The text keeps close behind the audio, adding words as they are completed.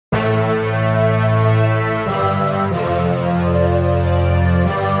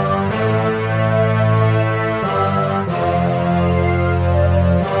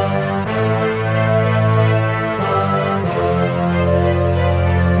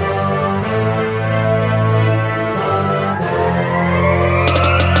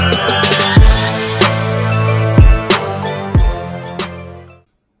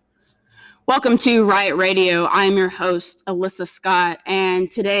Welcome to Riot Radio. I'm your host, Alyssa Scott, and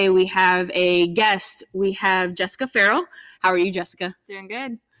today we have a guest. We have Jessica Farrel. How are you, Jessica? Doing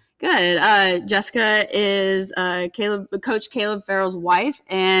good. Good. Jessica is Coach Caleb Farrell's wife,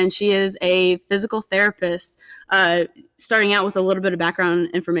 and she is a physical therapist. Starting out with a little bit of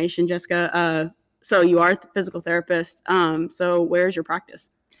background information, Jessica. So you are a physical therapist. So where's your practice?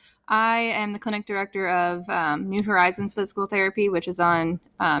 I am the clinic director of New Horizons Physical Therapy, which is on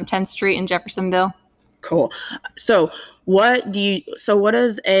 10th Street in Jeffersonville. Cool. So what is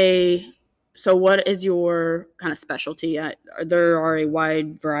your kind of specialty? There are a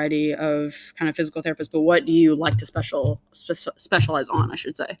wide variety of kind of physical therapists, but what do you like to specialize on, I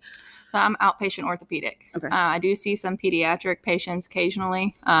should say? So I'm outpatient orthopedic. Okay. I do see some pediatric patients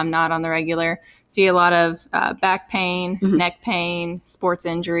occasionally, not on the regular. See a lot of back pain, neck pain, sports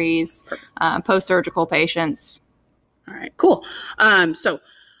injuries, post-surgical patients. All right, cool. So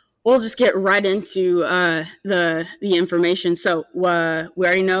we'll just get right into the information. So we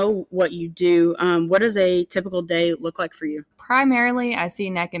already know what you do. What does a typical day look like for you? Primarily, I see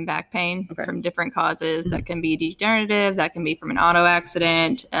neck and back pain from different causes. That can be degenerative. That can be from an auto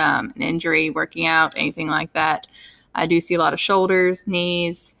accident, an injury, working out, anything like that. I do see a lot of shoulders,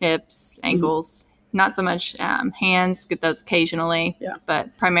 knees, hips, ankles. Not so much hands, get those occasionally, but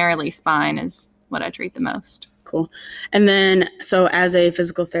primarily spine is what I treat the most. Cool. And then, so as a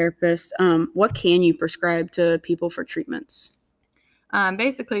physical therapist, what can you prescribe to people for treatments?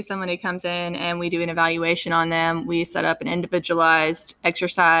 Basically, somebody comes in and we do an evaluation on them. We set up an individualized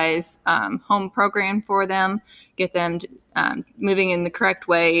exercise home program for them, get them moving in the correct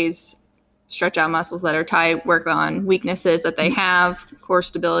ways, stretch out muscles that are tight, work on weaknesses that they have, core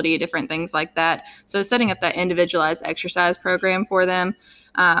stability, different things like that. So setting up that individualized exercise program for them.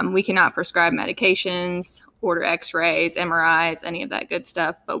 We cannot prescribe medications, order x-rays, MRIs, any of that good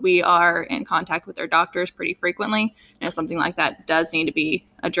stuff, but we are in contact with their doctors pretty frequently. And if something like that does need to be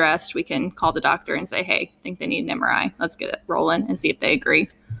addressed, we can call the doctor and say, hey, I think they need an MRI. Let's get it rolling and see if they agree.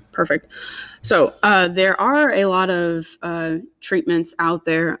 Perfect. So there are a lot of treatments out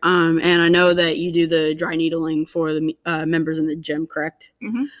there, and I know that you do the dry needling for the members in the gym, correct?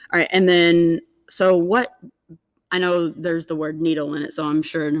 Mm-hmm. All right, and then so what? I know there's the word needle in it, so I'm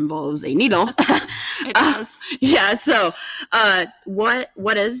sure it involves a needle. It does. Yeah. So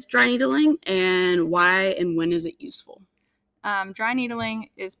what is dry needling, and why and when is it useful? Dry needling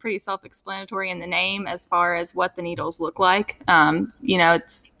is pretty self-explanatory in the name as far as what the needles look like.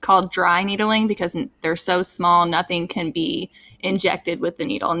 It's called dry needling because they're so small, nothing can be injected with the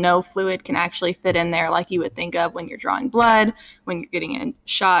needle. No fluid can actually fit in there like you would think of when you're drawing blood, when you're getting a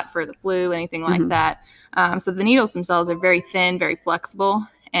shot for the flu, anything like that. So the needles themselves are very thin, very flexible.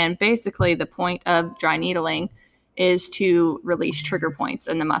 And basically the point of dry needling is to release trigger points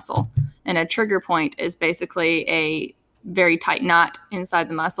in the muscle. And a trigger point is basically a very tight knot inside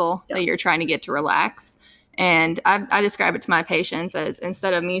the muscle that you're trying to get to relax. And I describe it to my patients as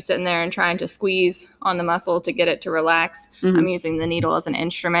instead of me sitting there and trying to squeeze on the muscle to get it to relax, I'm using the needle as an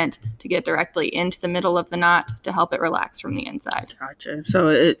instrument to get directly into the middle of the knot to help it relax from the inside. Gotcha.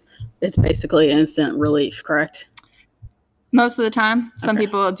 So it's basically instant relief, correct? Most of the time. Some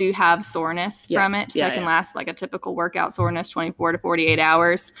people do have soreness from it. Yeah, that can last like a typical workout soreness, 24 to 48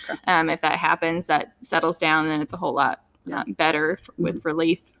 hours. Okay. If that happens, that settles down, and then it's a whole lot better with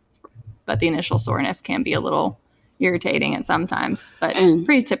relief. But the initial soreness can be a little irritating at sometimes. But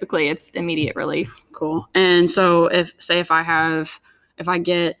pretty typically, it's immediate relief. Cool. And so if I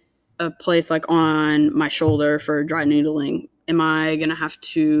get a place like on my shoulder for dry needling, am I going to have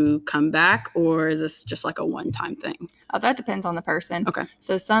to come back, or is this just like a one-time thing? That depends on the person. Okay.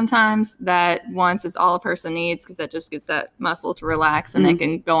 So sometimes that once is all a person needs because that just gets that muscle to relax and they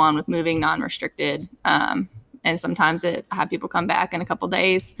can go on with moving non-restricted. And sometimes I have people come back in a couple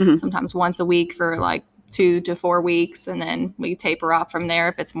days, sometimes once a week for like 2 to 4 weeks. And then we taper off from there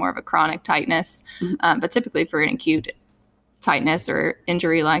if it's more of a chronic tightness. But typically for an acute tightness or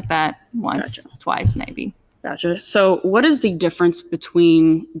injury like that, once, twice maybe. Gotcha. So what is the difference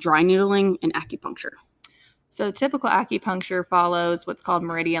between dry needling and acupuncture? So typical acupuncture follows what's called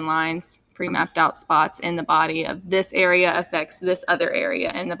meridian lines, pre-mapped out spots in the body of this area affects this other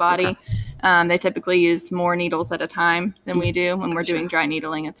area in the body. They typically use more needles at a time than we do. When we're doing dry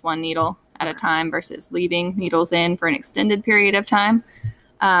needling, it's one needle at a time versus leaving needles in for an extended period of time.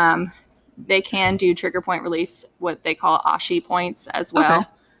 They can do trigger point release, what they call ashi points as well.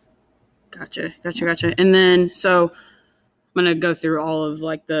 Okay. Gotcha. And then, so I'm going to go through all of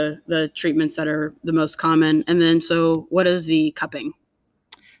like the treatments that are the most common. And then, so what is the cupping?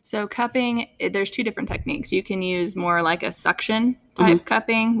 So cupping, there's two different techniques. You can use more like a suction type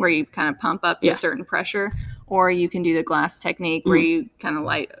cupping where you kind of pump up to a certain pressure, or you can do the glass technique where you kind of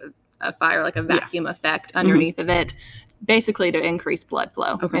light a fire, like a vacuum effect underneath of it, basically to increase blood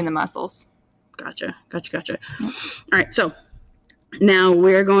flow in the muscles. Gotcha. Yep. All right. So now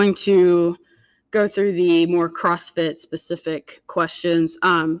we're going to go through the more CrossFit specific questions.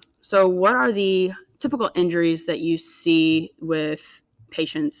 So what are the typical injuries that you see with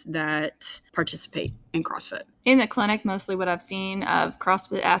patients that participate in CrossFit? In the clinic, mostly what I've seen of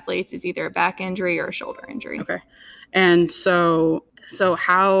CrossFit athletes is either a back injury or a shoulder injury. Okay. And so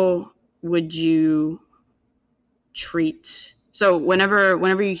how would you treat? So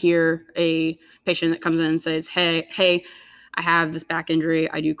whenever you hear a patient that comes in and says, hey, I have this back injury,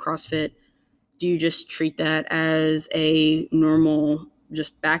 I do CrossFit, do you just treat that as a normal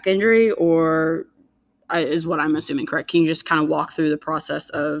just back injury, or is what I'm assuming correct? Can you just kind of walk through the process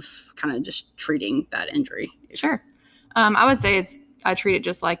of kind of just treating that injury? Sure. I would say I treat it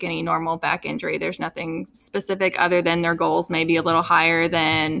just like any normal back injury. There's nothing specific other than their goals may be a little higher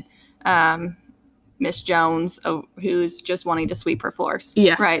than Miss Jones, who's just wanting to sweep her floors.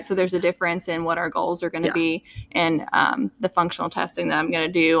 Yeah. Right. So there's a difference in what our goals are going to be and the functional testing that I'm going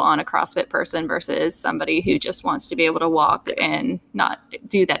to do on a CrossFit person versus somebody who just wants to be able to walk and not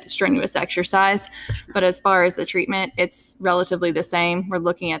do that strenuous exercise. But as far as the treatment, it's relatively the same. We're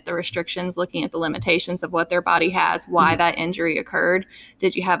looking at the restrictions, looking at the limitations of what their body has, why that injury occurred.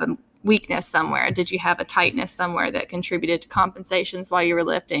 Did you have a weakness somewhere? Did you have a tightness somewhere that contributed to compensations while you were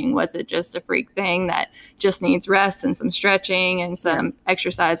lifting? Was it just a freak thing that just needs rest and some stretching and some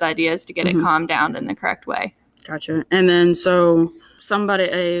exercise ideas to get it calmed down in the correct way? Gotcha. And then so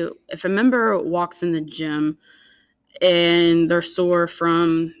if a member walks in the gym and they're sore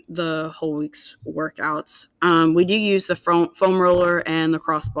from the whole week's workouts, we do use the foam roller and the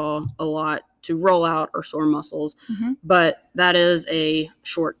crossball a lot to roll out our sore muscles, but that is a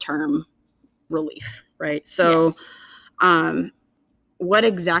short-term relief, right? So what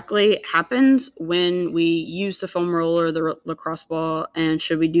exactly happens when we use the foam roller, the lacrosse ball, and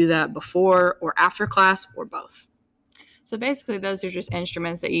should we do that before or after class or both? So basically, those are just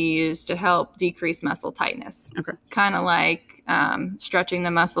instruments that you use to help decrease muscle tightness. Okay. Kind of like stretching the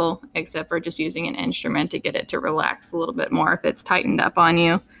muscle, except for just using an instrument to get it to relax a little bit more if it's tightened up on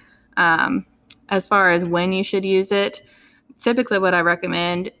you. As far as when you should use it, typically what I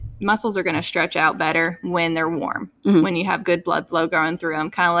recommend, muscles are going to stretch out better when they're warm, when you have good blood flow going through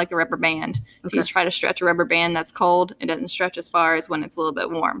them, kind of like a rubber band. If you try to stretch a rubber band that's cold, it doesn't stretch as far as when it's a little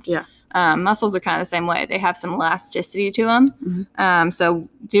bit warmed. Yeah. Muscles are kind of the same way. They have some elasticity to them. So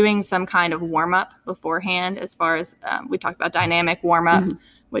doing some kind of warm-up beforehand, as far as we talked about dynamic warm-up,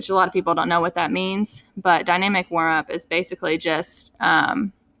 which a lot of people don't know what that means. But dynamic warm-up is basically just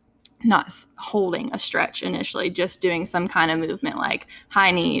not holding a stretch initially, just doing some kind of movement like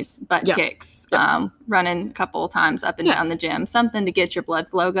high knees, butt kicks, running a couple of times up and down the gym, something to get your blood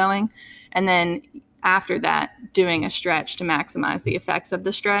flow going. And then after that, doing a stretch to maximize the effects of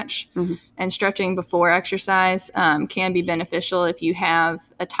the stretch. And stretching before exercise can be beneficial if you have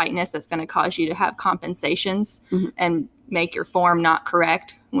a tightness that's going to cause you to have compensations and make your form not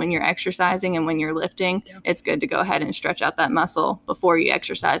correct when you're exercising and when you're lifting. It's good to go ahead and stretch out that muscle before you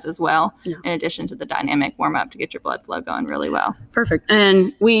exercise as well, in addition to the dynamic warm-up to get your blood flow going really well. Perfect.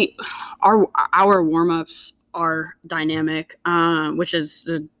 And our warm-ups are dynamic, which is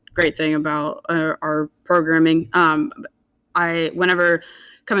the great thing about our programming. Whenever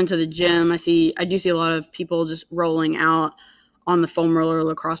come into the gym, I do see a lot of people just rolling out on the foam roller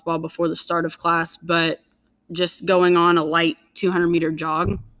lacrosse ball before the start of class, but just going on a light 200-meter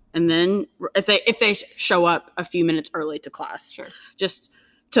jog, and then if they show up a few minutes early to class, just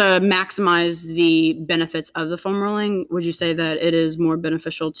to maximize the benefits of the foam rolling, would you say that it is more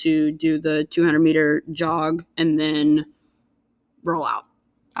beneficial to do the 200-meter jog and then roll out?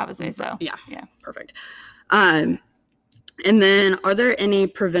 I would say so. Yeah. Perfect. And then are there any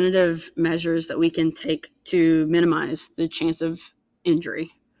preventative measures that we can take to minimize the chance of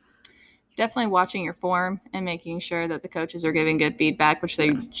injury? Definitely watching your form and making sure that the coaches are giving good feedback, which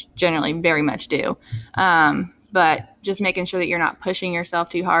they generally very much do. But just making sure that you're not pushing yourself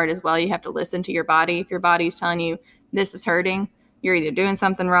too hard as well. You have to listen to your body. If your body's telling you this is hurting, you're either doing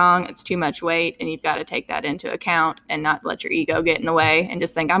something wrong, it's too much weight, and you've got to take that into account and not let your ego get in the way and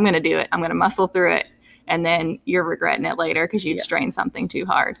just think, I'm going to do it. I'm going to muscle through it. And then you're regretting it later because you've strained something too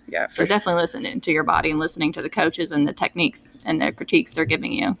hard. So definitely listening to your body and listening to the coaches and the techniques and the critiques they're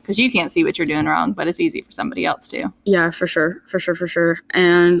giving you, because you can't see what you're doing wrong, but it's easy for somebody else to. Yeah, for sure.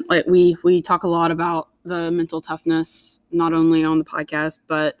 And like we talk a lot about the mental toughness, not only on the podcast,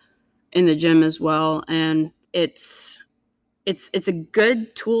 but in the gym as well. And it's a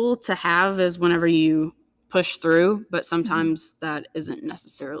good tool to have as whenever you push through, but sometimes that isn't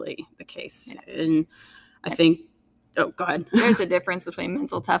necessarily the case. Yeah. And I think, oh, go ahead. There's a difference between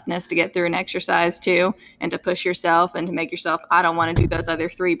mental toughness to get through an exercise too, and to push yourself and to make yourself, I don't want to do those other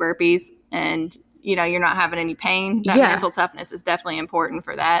 3 burpees, and you're not having any pain. That mental toughness is definitely important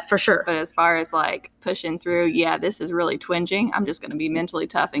for that. For sure. But as far as like pushing through, this is really twinging, I'm just going to be mentally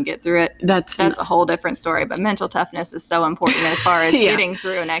tough and get through it. That's a whole different story. But mental toughness is so important as far as getting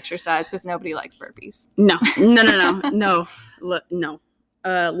through an exercise, because nobody likes burpees. No.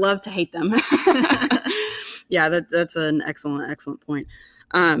 Love to hate them. Yeah, that's an excellent point.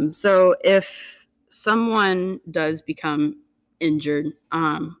 So if someone does become injured,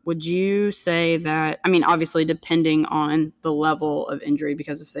 would you say that, I mean, obviously depending on the level of injury,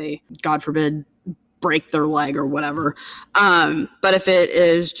 because if they, God forbid, break their leg or whatever, but if it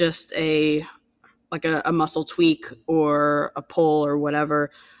is just a muscle tweak or a pull or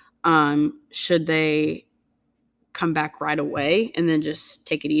whatever, should they come back right away and then just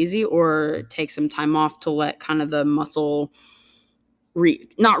take it easy, or take some time off to let kind of the muscle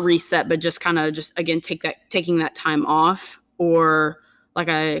not reset, but just kind of again taking that time off? Or like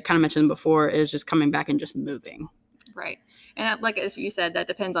I kind of mentioned before, is just coming back and just moving. Right. And like as you said, that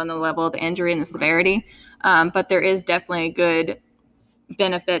depends on the level of the injury and the severity. But there is definitely a good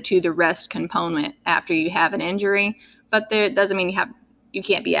benefit to the rest component after you have an injury. But that doesn't mean you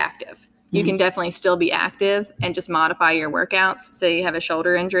can't be active. You can definitely still be active and just modify your workouts. Say you have a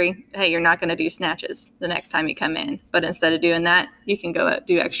shoulder injury. Hey, you're not going to do snatches the next time you come in. But instead of doing that, you can go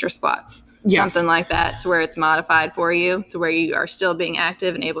do extra squats. Yeah. Something like that, to where it's modified for you, to where you are still being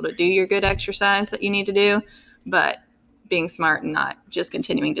active and able to do your good exercise that you need to do, but being smart and not just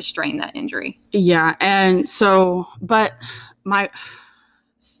continuing to strain that injury. Yeah. And so, but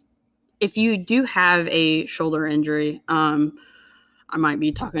if you do have a shoulder injury, I might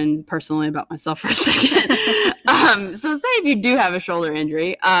be talking personally about myself for a second. So say if you do have a shoulder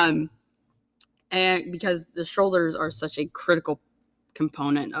injury, and because the shoulders are such a critical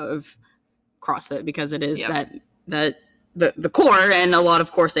component of CrossFit, because it is that the core, and a lot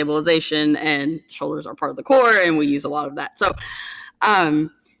of core stabilization, and shoulders are part of the core, and we use a lot of that. So,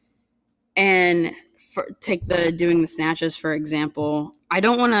 and take doing the snatches, for example, I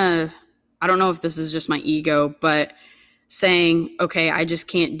don't know if this is just my ego, but saying, okay, I just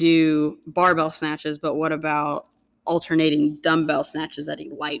can't do barbell snatches, but what about alternating dumbbell snatches at a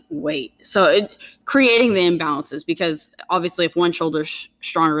light weight? So creating the imbalances, because obviously if one shoulder's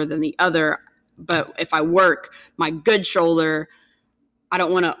stronger than the other, but if I work my good shoulder, I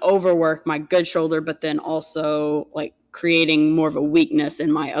don't want to overwork my good shoulder, but then also like creating more of a weakness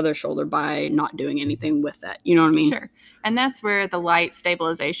in my other shoulder by not doing anything with that. You know what I mean? Sure. And that's where the light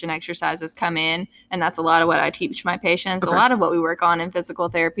stabilization exercises come in. And that's a lot of what I teach my patients. Okay. A lot of what we work on in physical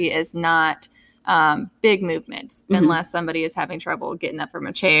therapy is not big movements, unless somebody is having trouble getting up from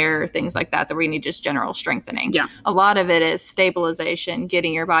a chair or things like that we need just general strengthening. Yeah. A lot of it is stabilization,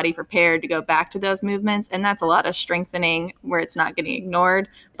 getting your body prepared to go back to those movements. And that's a lot of strengthening where it's not getting ignored,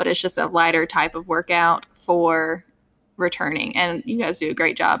 but it's just a lighter type of workout for returning. And you guys do a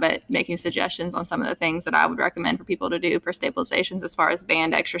great job at making suggestions on some of the things that I would recommend for people to do for stabilizations, as far as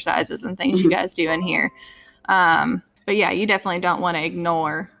band exercises and things you guys do in here. But yeah, you definitely don't want to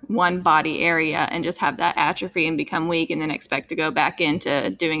ignore one body area and just have that atrophy and become weak and then expect to go back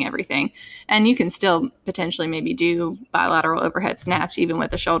into doing everything. And you can still potentially maybe do bilateral overhead snatch even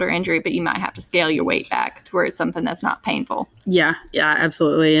with a shoulder injury, but you might have to scale your weight back to where it's something that's not painful. Yeah,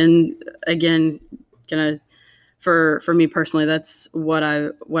 absolutely. And again, for me personally, that's what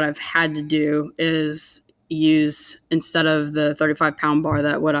I've had to do is use, instead of the 35-pound bar,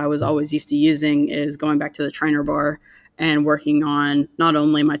 that what I was always used to using is going back to the trainer bar and working on not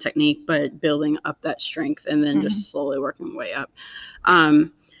only my technique, but building up that strength, and then just slowly working my way up. And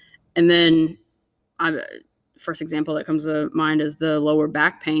then first example that comes to mind is the lower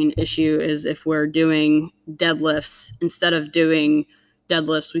back pain issue, is if we're doing deadlifts, instead of doing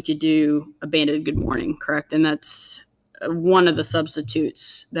deadlifts, we could do a banded good morning, correct? And that's one of the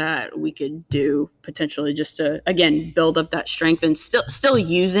substitutes that we could do potentially, just to, again, build up that strength and still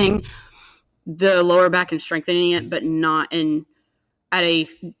using the lower back and strengthening it, but not at a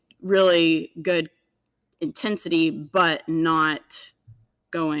really good intensity, but not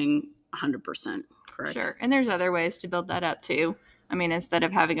going 100%, correct? Sure. And there's other ways to build that up too. I mean, instead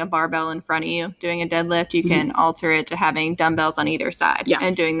of having a barbell in front of you doing a deadlift, you can alter it to having dumbbells on either side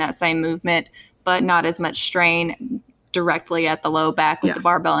and doing that same movement, but not as much strain. directly at the low back with the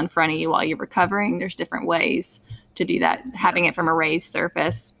barbell in front of you while you're recovering. There's different ways to do that. Having it from a raised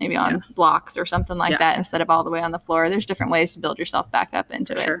surface, maybe on blocks or something like that, instead of all the way on the floor. There's different ways to build yourself back up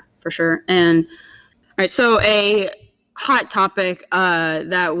into it. For sure. And all right, so a hot topic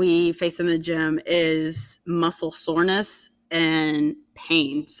that we face in the gym is muscle soreness and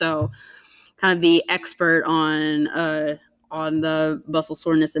pain. So kind of the expert on the muscle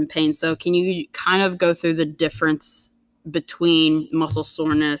soreness and pain. So can you kind of go through the difference between muscle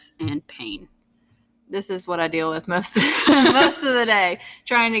soreness and pain? This is what I deal with most of the day,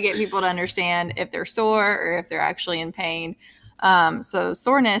 trying to get people to understand if they're sore or if they're actually in pain. So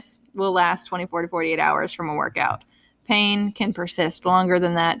soreness will last 24 to 48 hours from a workout. Pain can persist longer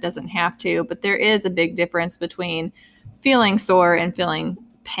than that, doesn't have to, but there is a big difference between feeling sore and feeling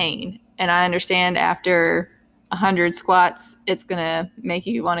pain. And I understand after 100 squats, it's going to make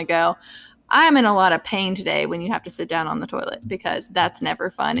you want to go. I'm in a lot of pain today when you have to sit down on the toilet, because that's never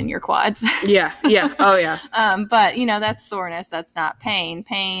fun in your quads. Yeah. Oh, yeah. But, that's soreness. That's not pain.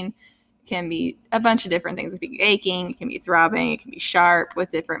 Pain can be a bunch of different things. It can be aching. It can be throbbing. It can be sharp with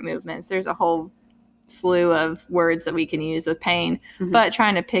different movements. There's a whole slew of words that we can use with pain. But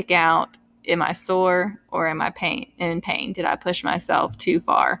trying to pick out, am I sore or am I in pain? Did I push myself too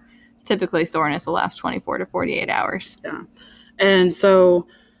far? Typically, soreness will last 24 to 48 hours. Yeah. And so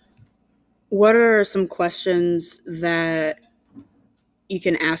what are some questions that you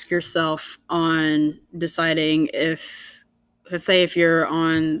can ask yourself on deciding if, let's say, if you're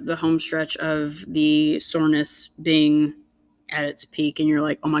on the home stretch of the soreness being at its peak and you're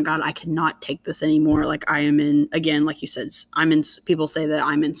like, oh my God, I cannot take this anymore. Like I am in, again, like you said, people say that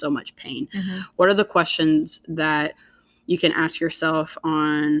I'm in so much pain. What are the questions that you can ask yourself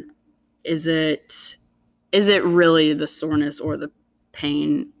on, is it really the soreness or the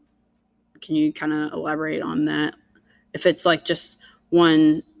pain? Can you kind of elaborate on that? If it's like just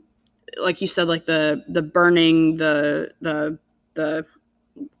one, like you said, like the burning, the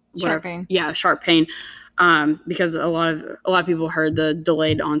sharp pain. Yeah, sharp pain. Because a lot of people heard the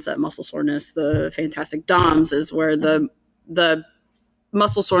delayed onset muscle soreness, the fantastic DOMS, is where the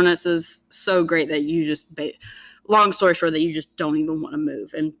muscle soreness is so great that you just, long story short, that you just don't even want to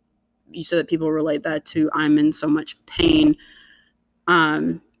move. And you said that people relate that to I'm in so much pain.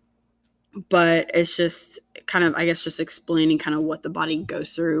 But it's just kind of, I guess, just explaining kind of what the body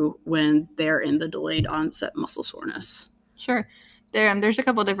goes through when they're in the delayed onset muscle soreness. Sure. There's a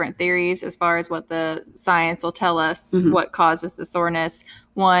couple different theories as far as what the science will tell us what causes the soreness.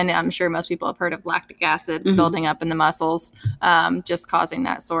 One, I'm sure most people have heard of lactic acid building up in the muscles, just causing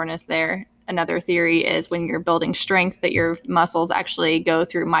that soreness there. Another theory is when you're building strength, that your muscles actually go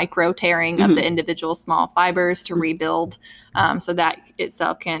through micro tearing of the individual small fibers to rebuild. So that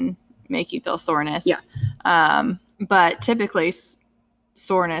itself can make you feel soreness. Yeah. But typically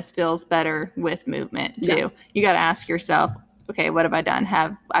soreness feels better with movement too. Yeah. You got to ask yourself, okay, what have I done?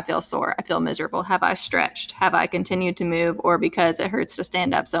 I feel sore? I feel miserable. Have I stretched? Have I continued to move? Or because it hurts to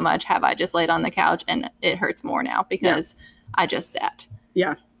stand up so much, have I just laid on the couch and it hurts more now because I just sat?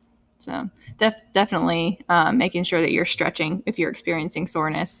 Yeah. So definitely making sure that you're stretching if you're experiencing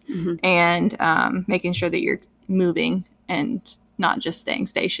soreness, and making sure that you're moving and not just staying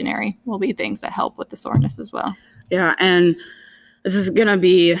stationary will be things that help with the soreness as well. Yeah. And this is going to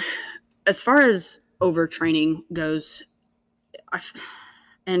be, as far as overtraining goes,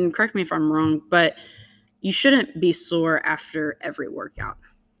 and correct me if I'm wrong, but you shouldn't be sore after every workout,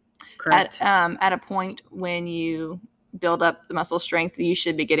 correct? At a point when you build up the muscle strength, you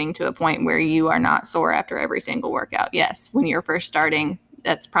should be getting to a point where you are not sore after every single workout. Yes, when you're first starting,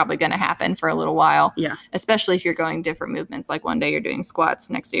 that's probably going to happen for a little while. Yeah. Especially if you're going different movements. Like one day you're doing squats,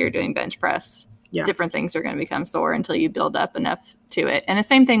 next day you're doing bench press. Yeah. Different things are going to become sore until you build up enough to it. And the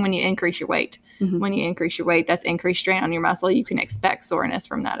same thing when you increase your weight. When you increase your weight, that's increased strain on your muscle. You can expect soreness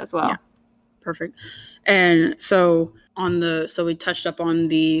from that as well. Yeah. Perfect. And so we touched up on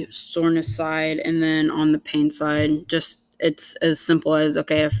the soreness side, and then on the pain side, just it's as simple as,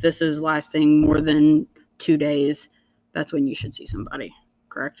 okay, if this is lasting more than 2 days, that's when you should see somebody,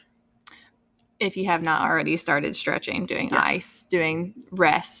 correct? If you have not already started stretching, doing ice, doing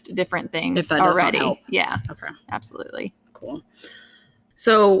rest, different things if that already. Does not help. Yeah. Okay. Absolutely. Cool.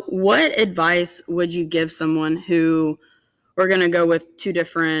 So what advice would you give someone who, we're going to go with two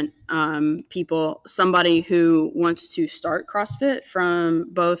different people, somebody who wants to start CrossFit from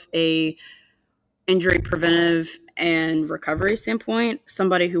both a injury preventive and recovery standpoint,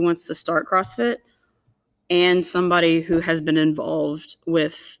 somebody who wants to start CrossFit, and somebody who has been involved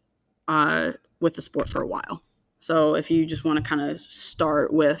with the sport for a while. So if you just want to kind of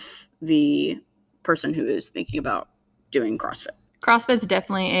start with the person who is thinking about doing CrossFit. CrossFit's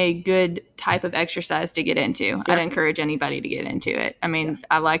definitely a good type of exercise to get into. Yep. I'd encourage anybody to get into it. I mean,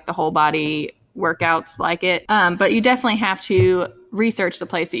 I like the whole body workouts like it, but you definitely have to research the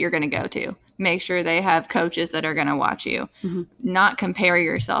place that you're going to go to. Make sure they have coaches that are going to watch you. Not compare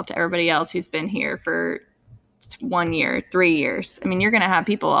yourself to everybody else who's been here for 1 year, 3 years. I mean, you're going to have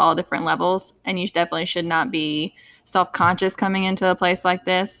people all different levels, and you definitely should not be self-conscious coming into a place like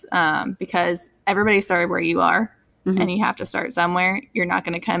this, because everybody started where you are. And you have to start somewhere. You're not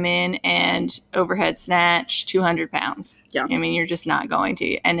going to come in and overhead snatch 200 pounds. Yeah. I mean, you're just not going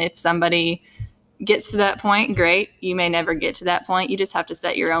to. And if somebody gets to that point, great. You may never get to that point. You just have to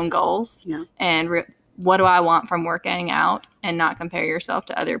set your own goals. Yeah. And what do I want from working out, and not compare yourself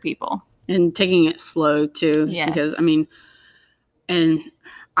to other people. And taking it slow too. Yes. Because, I mean, and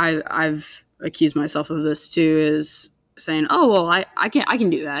I've accused myself of this too, is saying, oh, well, I can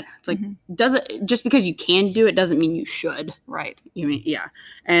do that. It's like, just because you can do it doesn't mean you should. Right. You mean, yeah.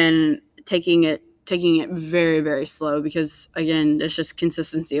 And taking it very, very slow, because again, it's just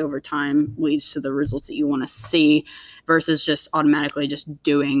consistency over time leads to the results that you want to see, versus just automatically just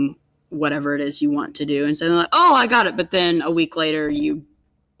doing whatever it is you want to do and saying like, oh, I got it. But then a week later you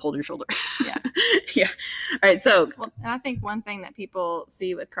pulled your shoulder. Yeah. Yeah. All right. So, well, and I think one thing that people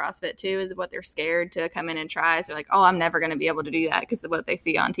see with CrossFit too is what they're scared to come in and try. So they're like, oh, I'm never going to be able to do that because of what they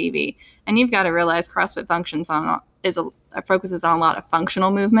see on TV. And you've got to realize CrossFit focuses on a lot of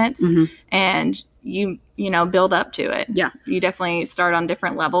functional movements, and you build up to it. Yeah. You definitely start on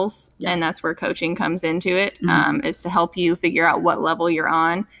different levels, and that's where coaching comes into it, is to help you figure out what level you're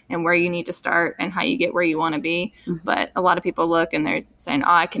on and where you need to start and how you get where you want to be. But a lot of people look and they're saying,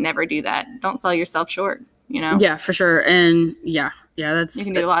 oh, I can never do that. Don't sell yourself short, Yeah, for sure. And yeah, you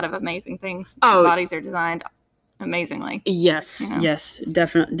can do a lot of amazing things. Oh, bodies are designed amazingly. Yes. Yes,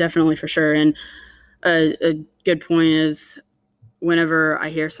 definitely for sure. And a good point is, whenever I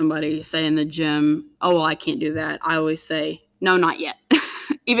hear somebody say in the gym, oh, well, I can't do that, I always say, no, not yet.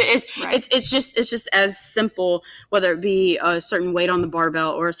 Even it's just as simple, whether it be a certain weight on the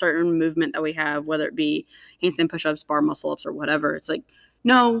barbell or a certain movement that we have, whether it be handstand push-ups, bar muscle-ups, or whatever. It's like,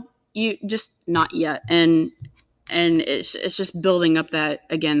 no, you just not yet. And it's just building up that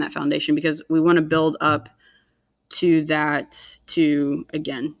foundation, because we want to build up to that to,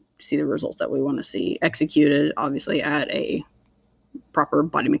 again, see the results that we want to see executed, obviously, at a proper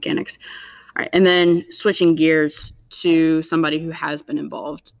body mechanics. All right. And then switching gears to somebody who has been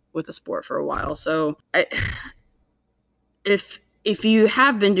involved with the sport for a while. So if you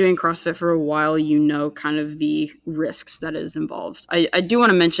have been doing CrossFit for a while, kind of the risks that is involved. I do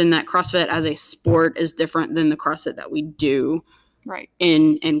want to mention that CrossFit as a sport is different than the CrossFit that we do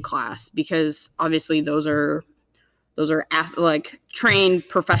in class, because obviously those are trained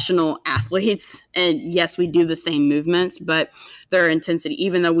professional athletes. And yes, we do the same movements, but their intensity,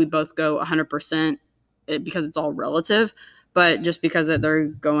 even though we both go 100%, because it's all relative, but just because that they're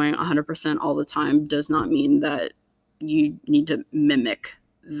going 100% all the time does not mean that you need to mimic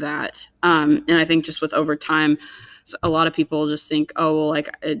that. And I think just with over time, a lot of people just think, oh, well,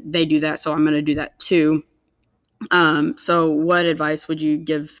 they do that, so I'm going to do that too. So what advice would you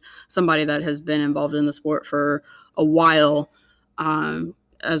give somebody that has been involved in the sport for a while,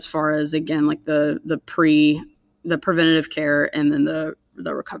 as far as, again, like the preventative care and then the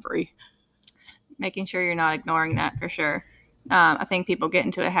recovery? Making sure you're not ignoring that, for sure. I think people get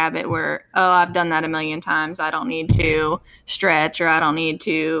into a habit where, oh, I've done that a million times, I don't need to stretch, or I don't need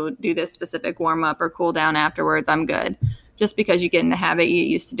to do this specific warm up or cool down afterwards, I'm good. Just because you get in the habit, you get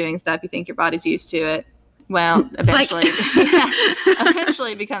used to doing stuff, you think your body's used to it. Well, eventually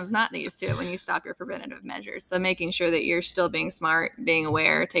it becomes not used to it when you stop your preventative measures. So making sure that you're still being smart, being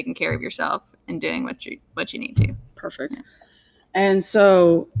aware, taking care of yourself, and doing what you need to. Perfect. Yeah. And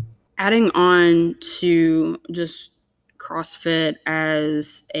so adding on to just CrossFit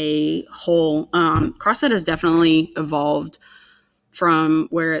as a whole, CrossFit has definitely evolved from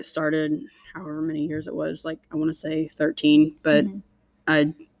where it started, however many years it was, I want to say 13, but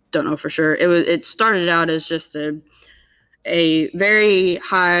I don't know for sure. It started out as just a very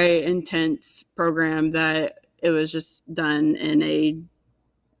high intense program that it was just done in a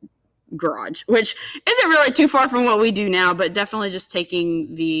garage, which isn't really too far from what we do now, but definitely just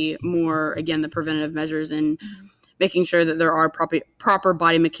taking the preventative measures and making sure that there are proper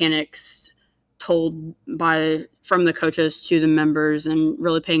body mechanics told from the coaches to the members, and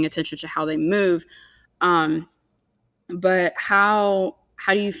really paying attention to how they move. But how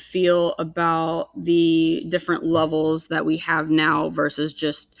do you feel about the different levels that we have now versus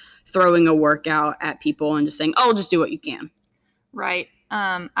just throwing a workout at people and just saying, oh, just do what you can? Right.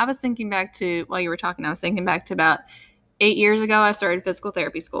 I was thinking back to, while you were talking, I was thinking back to about 8 years ago, I started physical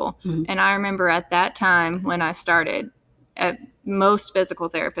therapy school. Mm-hmm. And I remember at that time when I started, most physical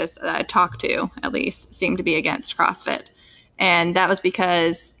therapists that I talked to, at least, seemed to be against CrossFit. And that was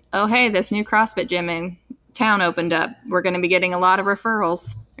because, oh, hey, this new CrossFit gym in town opened up. We're going to be getting a lot of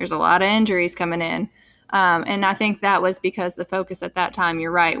referrals. There's a lot of injuries coming in. And I think that was because the focus at that time,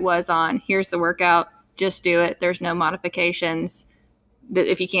 you're right, was on here's the workout, just do it. There's no modifications.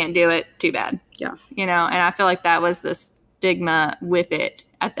 If you can't do it, too bad. Yeah. And I feel like that was the stigma with it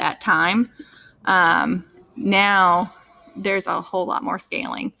at that time. Now there's a whole lot more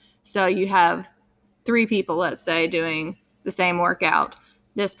scaling. So you have 3 people, let's say, doing the same workout.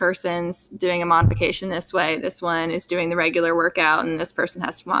 This person's doing a modification this way. This one is doing the regular workout, and this person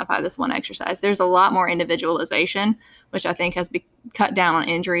has to modify this one exercise. There's a lot more individualization, which I think has cut down on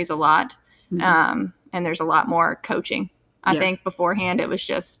injuries a lot. Mm-hmm. And there's a lot more coaching. I think beforehand it was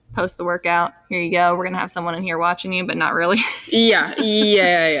just post the workout. Here you go. We're going to have someone in here watching you, but not really. Yeah.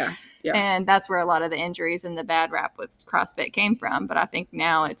 And that's where a lot of the injuries and the bad rap with CrossFit came from. But I think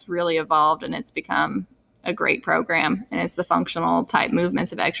now it's really evolved and it's become a great program. And it's the functional type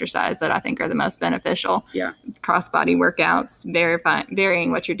movements of exercise that I think are the most beneficial. Yeah. Cross-body workouts,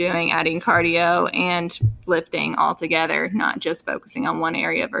 varying what you're doing, adding cardio and lifting all together, not just focusing on one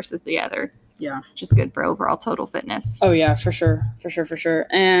area versus the other. Yeah. Which is good for overall total fitness. Oh yeah, for sure.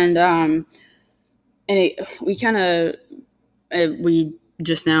 And we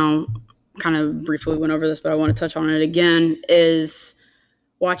just now kind of briefly went over this, but I want to touch on it again, is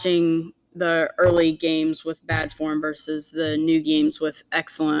watching the early games with bad form versus the new games with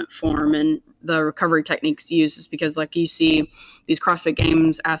excellent form and the recovery techniques used, is because like you see these CrossFit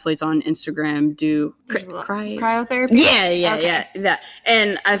Games athletes on Instagram do cryotherapy. Yeah. That.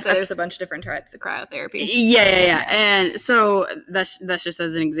 And there's a bunch of different types of cryotherapy. Yeah. And so that's just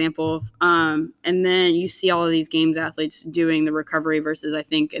as an example. And then you see all of these games athletes doing the recovery versus, I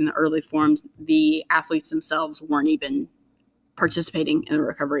think in the early forms, the athletes themselves weren't even participating in the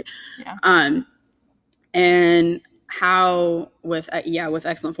recovery. Yeah. And how with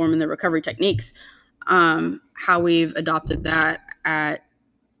excellent form and the recovery techniques, how we've adopted that at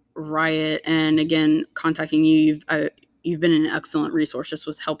Riot, and again, contacting you've been an excellent resource just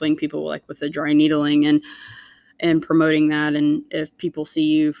with helping people like with the dry needling and promoting that. And if people see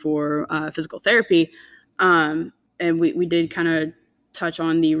you for physical therapy, and we did kind of touch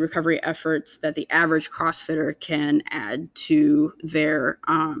on the recovery efforts that the average CrossFitter can add to their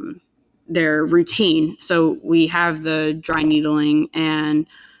routine. So we have the dry needling and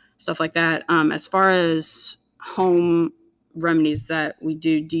stuff like that. As far as home remedies that we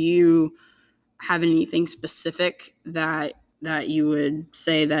do you have anything specific that you would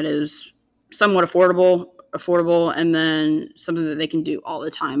say that is somewhat affordable and then something that they can do all the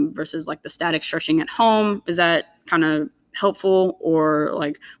time versus like the static stretching at home? Is that kind of helpful, or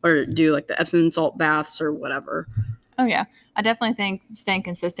like or do like the Epsom salt baths or whatever? Oh yeah, I definitely think staying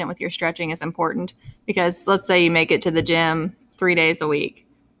consistent with your stretching is important, because let's say you make it to the gym 3 days a week.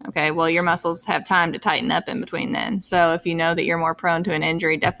 Okay, well, your muscles have time to tighten up in between then. So if you know that you're more prone to an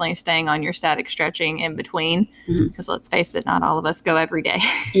injury, definitely staying on your static stretching in between, because let's face it, not all of us go every day.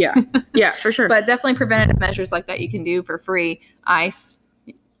 Yeah, for sure. But definitely preventative measures like that you can do for free. Ice,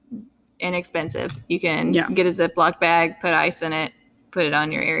 inexpensive. You can get a Ziploc bag, put ice in it, put it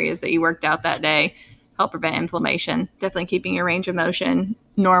on your areas that you worked out that day, help prevent inflammation. Definitely keeping your range of motion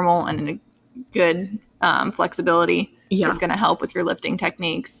normal and in a good flexibility is going to help with your lifting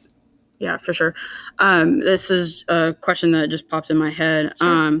techniques. Yeah, for sure. This is a question that just popped in my head.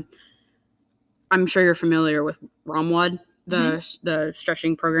 Sure. I'm sure you're familiar with ROMWOD, the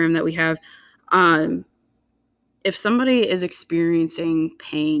stretching program that we have. If somebody is experiencing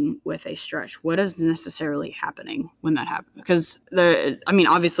pain with a stretch, what is necessarily happening when that happens? Because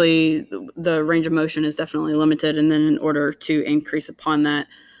obviously the range of motion is definitely limited. And then in order to increase upon that,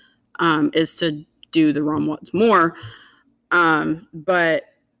 is to do the ROMWODs more. But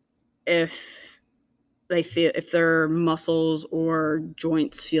if their muscles or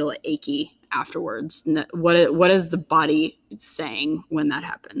joints feel achy afterwards, what is the body saying when that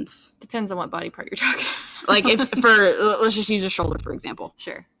happens? Depends on what body part you're talking about. Like let's just use a shoulder for example.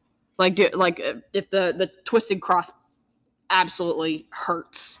 Sure. If the twisted cross absolutely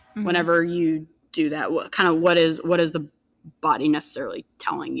hurts whenever you do that, what is the body necessarily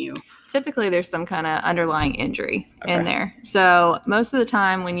telling you? Typically there's some kind of underlying injury in there. So most of the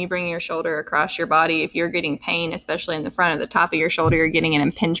time when you bring your shoulder across your body, if you're getting pain, especially in the front of the top of your shoulder, you're getting an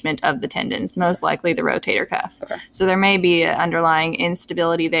impingement of the tendons, most likely the rotator cuff. Okay. So there may be an underlying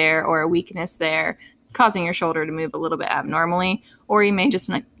instability there or a weakness there causing your shoulder to move a little bit abnormally, or you may just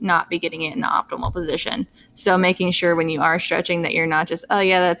not be getting it in the optimal position. So making sure when you are stretching that you're not just, oh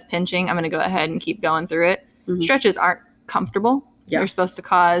yeah, that's pinching, I'm going to go ahead and keep going through it. Mm-hmm. Stretches aren't comfortable. Yeah. They're supposed to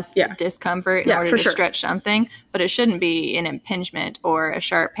cause discomfort in order to stretch something, but it shouldn't be an impingement or a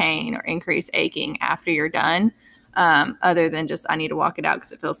sharp pain or increased aching after you're done. Other than just, I need to walk it out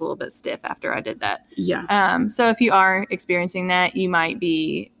because it feels a little bit stiff after I did that. Yeah. So if you are experiencing that, you might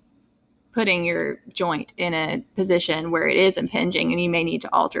be putting your joint in a position where it is impinging, and you may need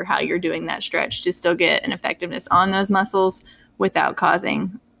to alter how you're doing that stretch to still get an effectiveness on those muscles without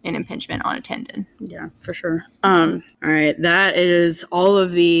causing an impingement on a tendon. Yeah, for sure. All right. That is all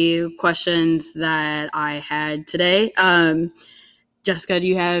of the questions that I had today. Jessica, do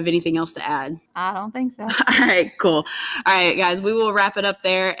you have anything else to add? I don't think so. All right, cool. All right, guys, we will wrap it up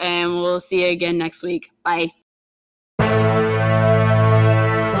there, and we'll see you again next week. Bye.